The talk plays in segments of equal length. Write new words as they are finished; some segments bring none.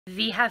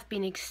We have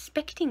been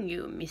expecting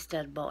you,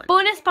 Mr. Bond.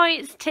 Bonus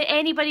points to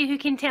anybody who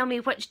can tell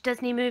me which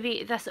Disney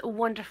movie this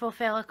wonderful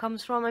fella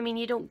comes from. I mean,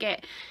 you don't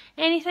get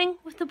anything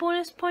with the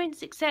bonus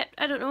points except,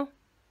 I don't know,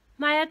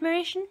 my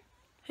admiration?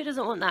 Who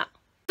doesn't want that?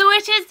 So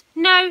it is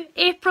now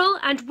April,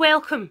 and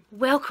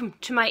welcome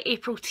to my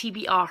April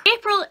TBR.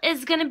 April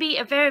is going to be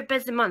a very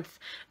busy month.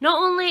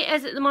 Not only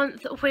is it the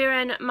month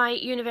wherein my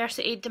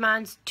university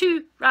demands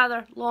 2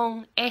 rather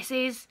long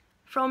essays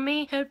from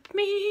me, help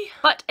me,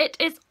 but it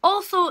is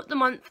also the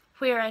month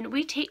wherein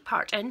we take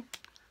part in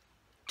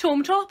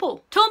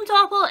Tometopple.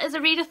 Tometopple is a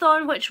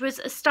readathon which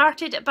was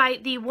started by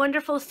the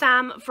wonderful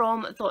Sam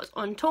from Thoughts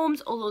on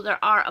Tomes, although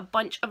there are a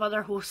bunch of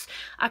other hosts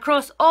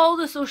across all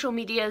the social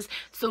medias,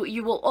 so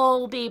you will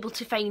all be able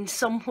to find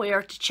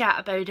somewhere to chat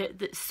about it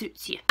that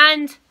suits you.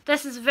 And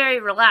this is a very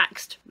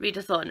relaxed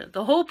readathon.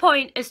 The whole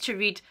point is to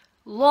read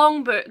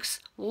long books,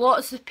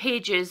 lots of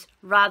pages,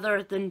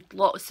 rather than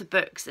lots of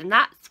books, and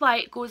that's why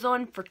it goes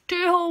on for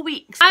 2 whole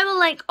weeks. I will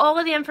link all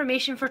of the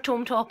information for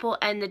Tometopple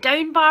in the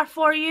down bar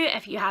for you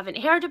if you haven't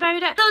heard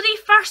about it. So the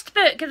first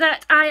book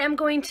that I am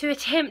going to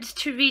attempt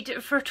to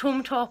read for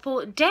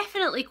Tometopple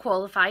definitely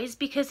qualifies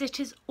because it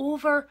is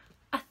over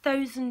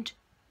 1,000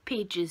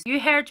 pages. You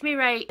heard me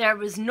right, there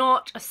was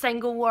not a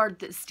single word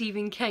that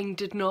Stephen King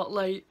did not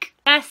like.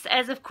 This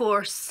is of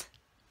course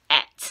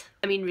it.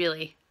 I mean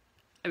really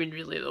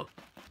though.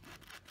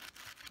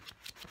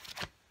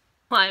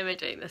 Why am I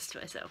doing this to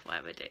myself? Why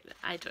am I doing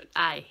that?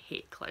 I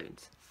hate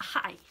clowns.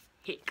 I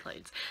hate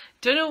clowns.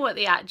 Don't know what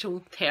the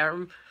actual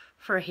term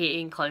for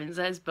hating clowns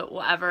is, but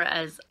whatever it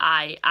is,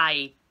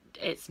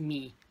 it's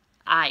me.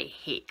 I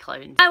hate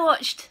clowns. I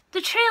watched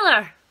the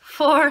trailer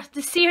for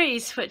the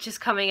series which is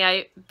coming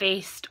out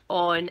based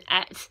on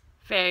it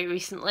very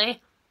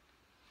recently.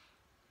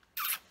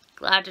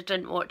 Glad I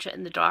didn't watch it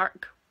in the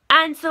dark.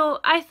 And so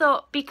I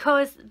thought,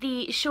 because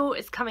the show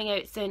is coming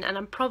out soon and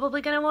I'm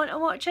probably going to want to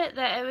watch it,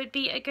 that it would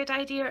be a good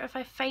idea if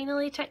I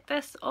finally ticked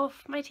this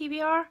off my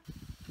TBR.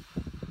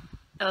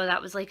 Oh, that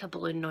was like a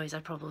balloon noise. I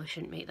probably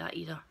shouldn't make that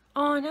either.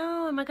 Oh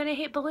no, am I going to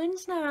hate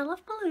balloons now? I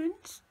love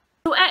balloons.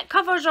 So it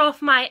covers off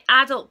my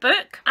adult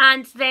book,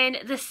 and then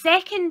the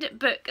second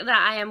book that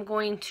I am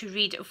going to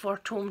read for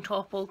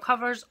Tometopple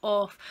covers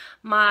off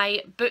my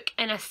book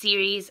in a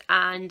series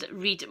and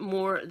read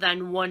more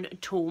than 1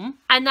 tome,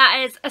 and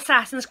that is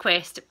Assassin's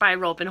Quest by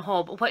Robin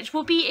Hobb, which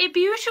will be a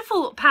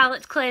beautiful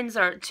palate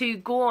cleanser to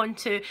go on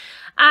to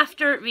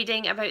after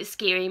reading about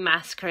scary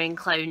massacring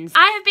clowns.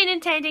 I have been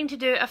intending to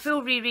do a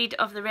full reread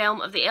of the Realm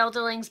of the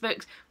Elderlings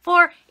books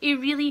for a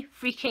really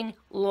freaking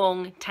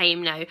long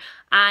time now,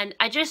 and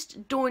I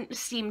just don't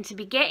seem to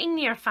be getting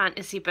near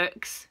fantasy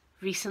books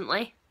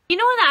recently. You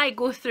know that I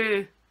go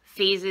through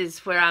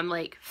phases where I'm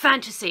like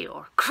fantasy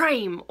or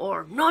crime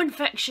or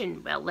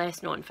non-fiction, well,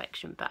 less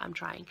non-fiction, but I'm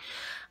trying,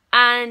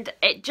 and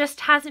it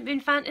just hasn't been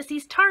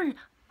fantasy's turn.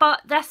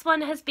 But this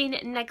one has been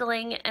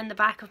niggling in the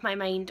back of my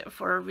mind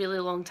for a really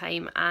long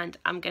time, and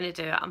I'm going to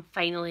do it. I'm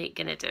finally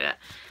going to do it.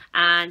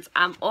 And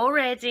I'm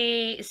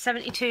already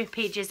 72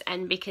 pages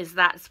in because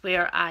that's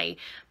where I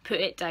put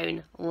it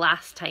down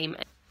last time.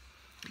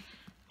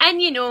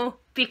 And you know,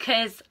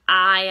 because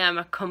I am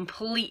a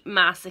complete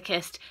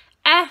masochist,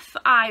 if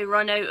I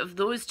run out of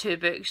those 2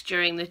 books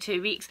during the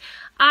 2 weeks,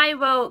 I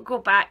will go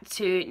back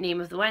to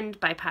Name of the Wind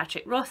by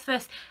Patrick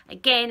Rothfuss.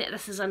 Again,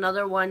 this is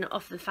another one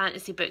of the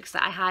fantasy books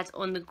that I had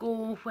on the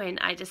go when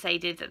I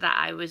decided that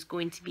I was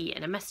going to be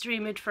in a mystery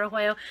mood for a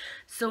while.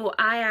 So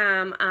I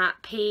am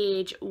at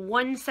page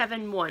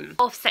 171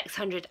 of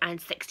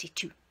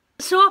 662.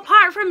 So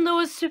apart from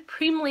those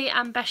supremely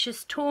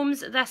ambitious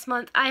tomes this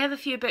month, I have a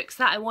few books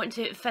that I want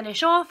to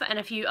finish off and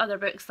a few other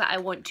books that I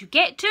want to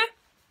get to.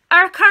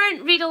 Our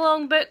current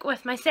read-along book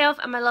with myself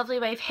and my lovely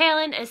wife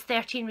Helen is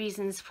 13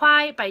 Reasons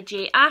Why by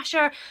Jay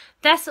Asher.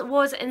 This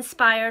was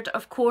inspired,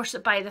 of course,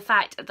 by the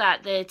fact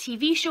that the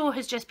TV show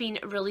has just been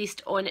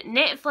released on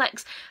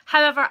Netflix.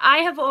 However, I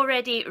have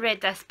already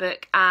read this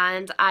book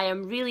and I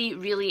am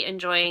really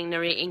enjoying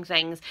narrating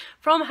things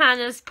from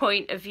Hannah's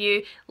point of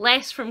view,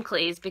 less from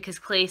Clay's because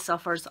Clay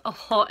suffers a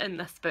lot in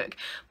this book.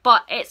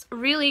 But it's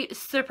really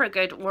super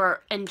good. We're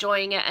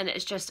enjoying it and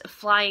it's just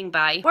flying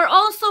by. We're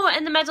also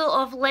in the middle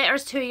of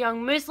Letters to a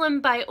Young Muslim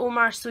by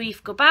Omar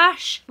Soif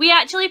Gobash. We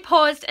actually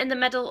paused in the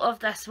middle of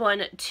this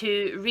one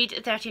to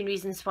read 13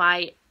 Reasons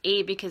Why,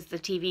 A, because the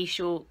TV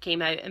show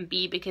came out, and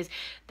B, because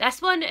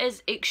this one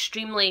is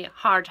extremely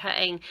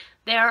hard-hitting.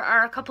 There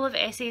are a couple of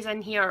essays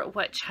in here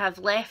which have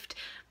left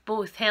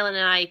both Helen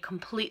and I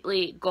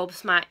completely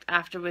gobsmacked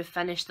after we've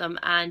finished them,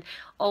 and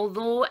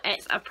although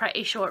it's a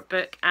pretty short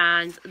book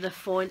and the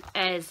font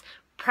is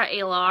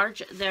pretty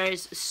large, there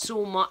is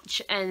so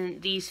much in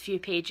these few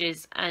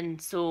pages, and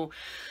so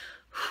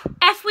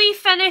if we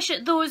finish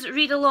those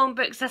read-along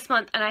books this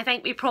month, and I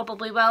think we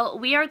probably will,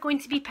 we are going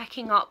to be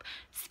picking up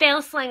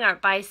Spellslinger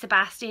by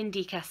Sebastian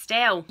de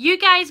Castell. You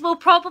guys will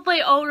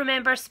probably all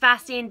remember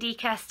Sebastian de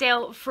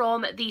Castell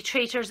from the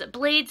Traitor's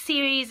Blade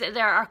series.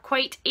 There are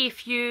quite a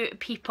few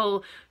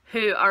people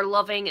who are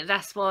loving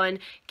this one,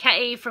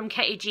 Kitty from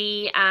Kitty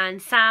G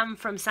and Sam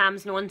from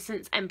Sam's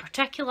Nonsense in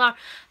particular.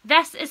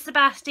 This is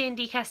Sebastian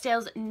de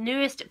Castell's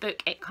newest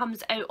book. It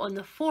comes out on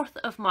the 4th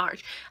of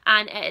March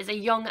and it is a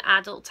young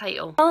adult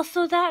title.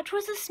 Also, that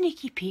was a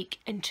sneaky peek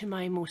into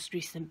my most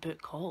recent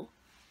book haul.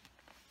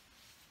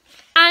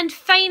 And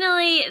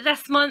finally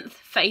this month,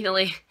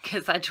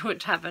 because I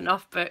don't have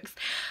enough books,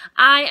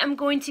 I am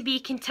going to be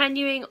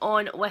continuing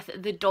on with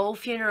The Doll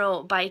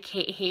Funeral by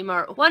Kate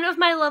Hamer. One of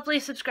my lovely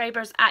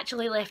subscribers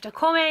actually left a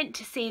comment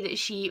to say that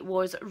she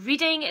was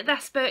reading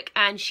this book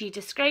and she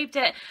described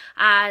it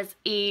as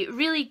a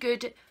really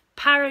good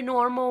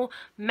paranormal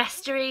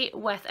mystery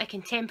with a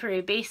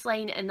contemporary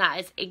baseline, and that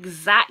is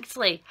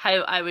exactly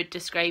how I would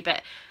describe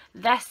it.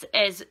 This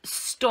is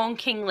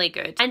stonkingly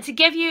good. And to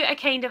give you a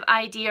kind of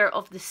idea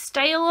of the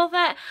style of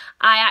it,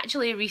 I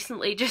actually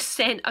recently just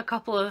sent a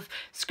couple of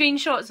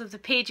screenshots of the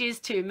pages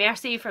to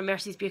Mercy from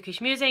Mercy's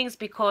Bookish Musings,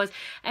 because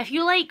if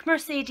you like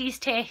Mercedes'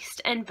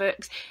 taste in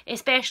books,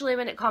 especially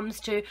when it comes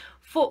to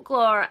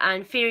folklore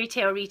and fairy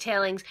tale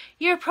retellings,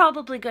 you're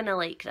probably gonna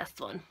like this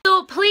one.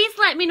 So please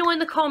let me know in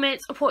the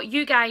comments what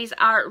you guys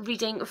are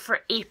reading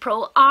for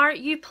April. Are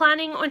you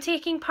planning on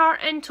taking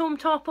part in Tome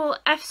Topple?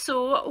 If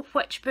so,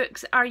 which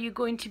books are you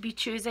going to be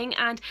choosing,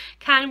 and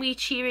can we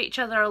cheer each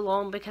other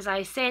along, because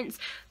I sense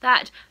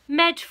that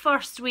mid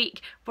first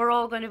week we're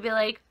all going to be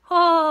like,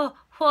 oh,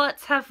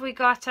 what have we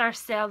got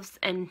ourselves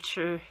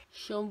into?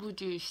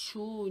 Somebody is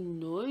so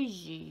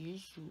noisy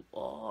as you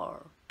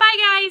are.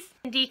 Bye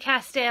guys! De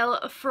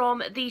Castell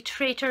from the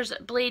Traitor's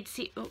Blade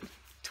oh,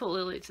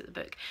 totally looked at the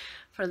book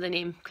for the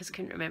name because I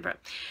couldn't remember it.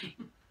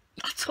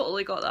 I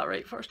totally got that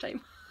right first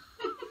time.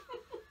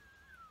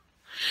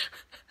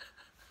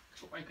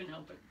 I can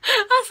help it.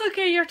 That's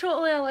okay, you're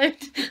totally allowed.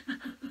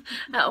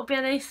 That'll be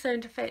a nice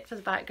sound effect for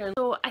the background.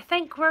 So I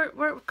think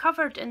we're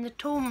covered in the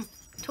tome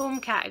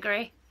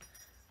category.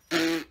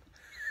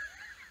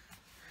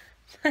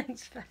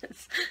 Thanks,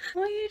 Fizz.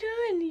 What are you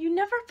doing? You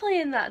never play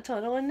in that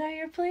tunnel and now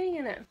you're playing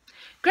in it.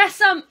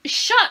 Grissom,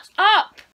 shut up!